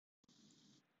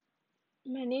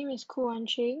My name is Ku Wan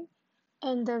Ching,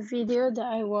 and the video that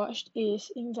I watched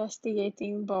is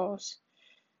investigating balls.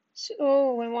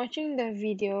 So, when watching the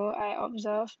video, I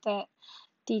observed that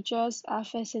teachers are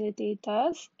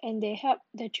facilitators and they help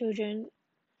the children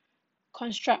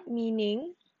construct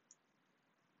meaning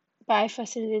by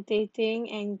facilitating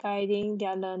and guiding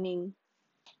their learning.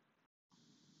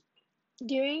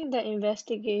 During the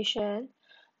investigation,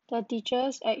 the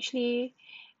teachers actually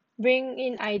bring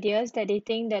in ideas that they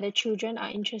think that the children are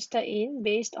interested in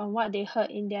based on what they heard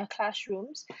in their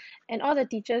classrooms, and all the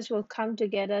teachers will come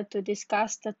together to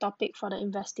discuss the topic for the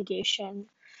investigation.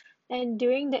 And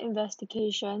during the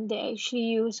investigation, they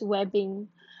actually use webbing,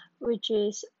 which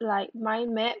is like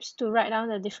mind maps, to write down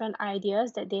the different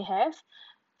ideas that they have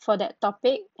for that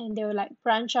topic, and they will like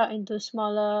branch out into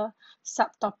smaller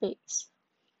subtopics.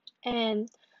 And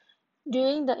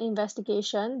during the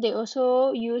investigation, they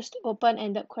also used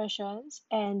open-ended questions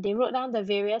and they wrote down the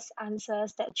various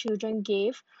answers that children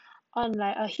gave on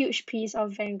like a huge piece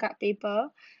of Vanguard paper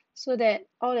so that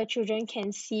all the children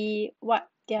can see what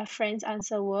their friends'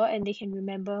 answer were and they can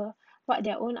remember what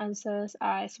their own answers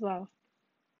are as well.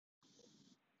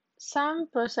 Some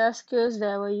process skills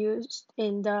that were used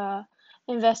in the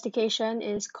investigation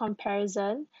is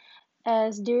comparison,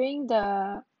 as during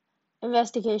the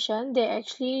investigation, they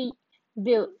actually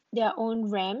built their own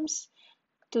ramps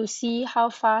to see how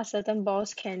far certain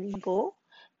balls can go.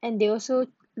 And they also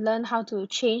learn how to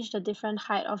change the different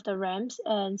height of the ramps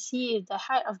and see if the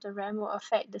height of the ramp will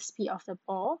affect the speed of the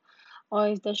ball or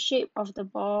if the shape of the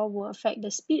ball will affect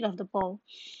the speed of the ball.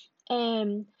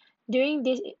 And during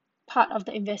this part of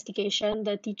the investigation,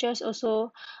 the teachers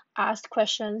also asked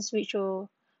questions which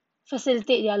will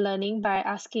facilitate their learning by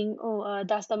asking,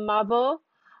 does the marble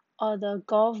or the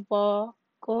golf ball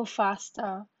go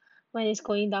faster when it's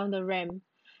going down the ramp?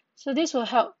 So this will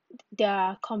help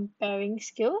their comparing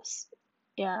skills.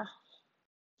 Yeah.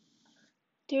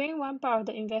 During one part of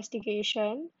the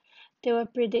investigation, they were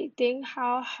predicting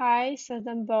how high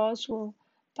certain balls will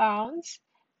bounce,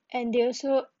 and they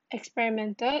also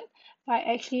experimented by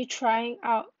actually trying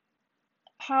out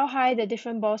how high the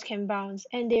different balls can bounce,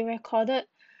 and they recorded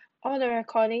all the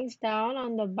recordings down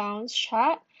on the bounce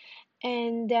chart,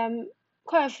 and there are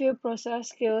quite a few process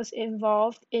skills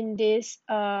involved in this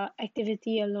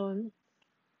activity alone.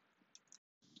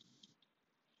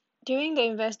 During the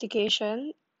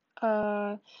investigation,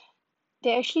 uh,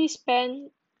 they actually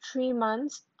spent 3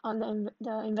 months on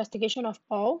the investigation of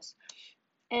balls.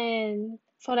 And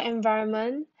for the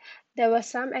environment, there were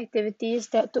some activities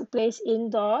that took place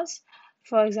indoors.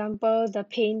 For example, the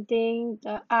painting,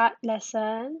 the art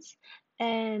lessons,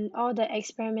 and all the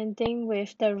experimenting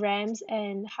with the ramps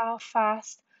and how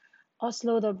fast or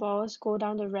slow the balls go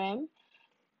down the ramp,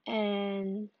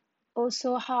 and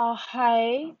also how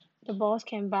high the balls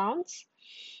can bounce.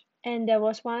 And there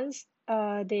was once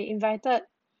they invited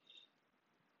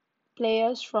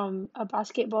players from a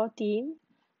basketball team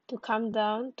to come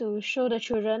down to show the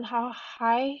children how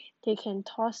high they can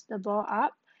toss the ball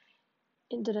up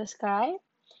into the sky,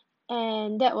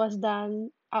 and that was done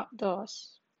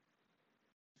outdoors.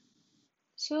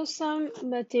 So some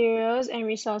materials and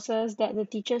resources that the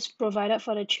teachers provided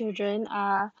for the children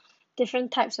are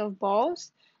different types of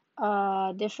balls,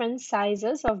 different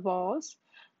sizes of balls,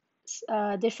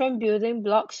 different building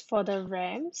blocks for the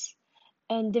ramps,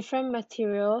 and different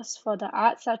materials for the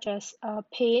art, such as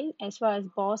paint as well as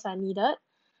balls are needed.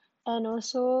 And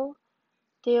also,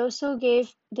 they also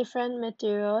gave different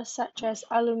materials such as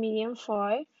aluminium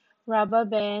foil, rubber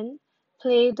band,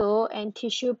 Play-Doh, and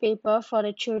tissue paper for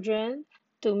the children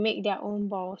to make their own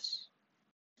balls.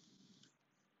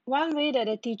 One way that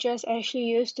the teachers actually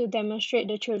used to demonstrate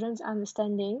the children's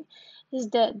understanding is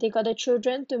that they got the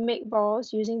children to make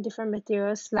balls using different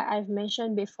materials like I've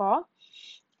mentioned before: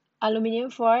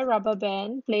 aluminium foil, rubber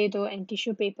band, Play-Doh, and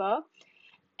tissue paper.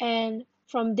 And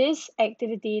from this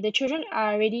activity, the children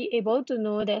are already able to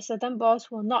know that certain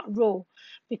balls will not roll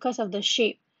because of the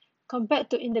shape, compared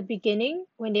to in the beginning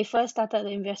when they first started the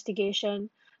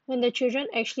investigation, when the children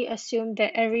actually assumed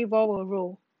that every ball will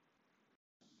roll.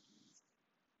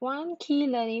 One key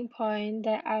learning point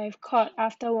that I've caught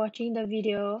after watching the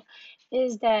video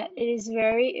is that it is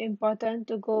very important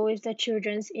to go with the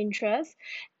children's interest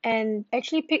and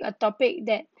actually pick a topic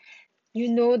that you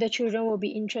know the children will be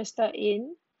interested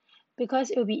in, because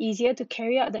it will be easier to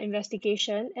carry out the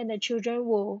investigation and the children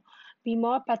will be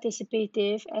more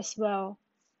participative as well.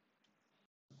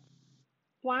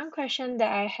 One question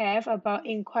that I have about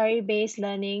inquiry-based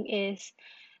learning is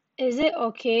it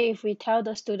okay if we tell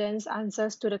the students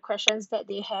answers to the questions that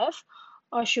they have,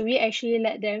 or should we actually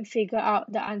let them figure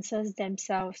out the answers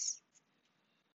themselves?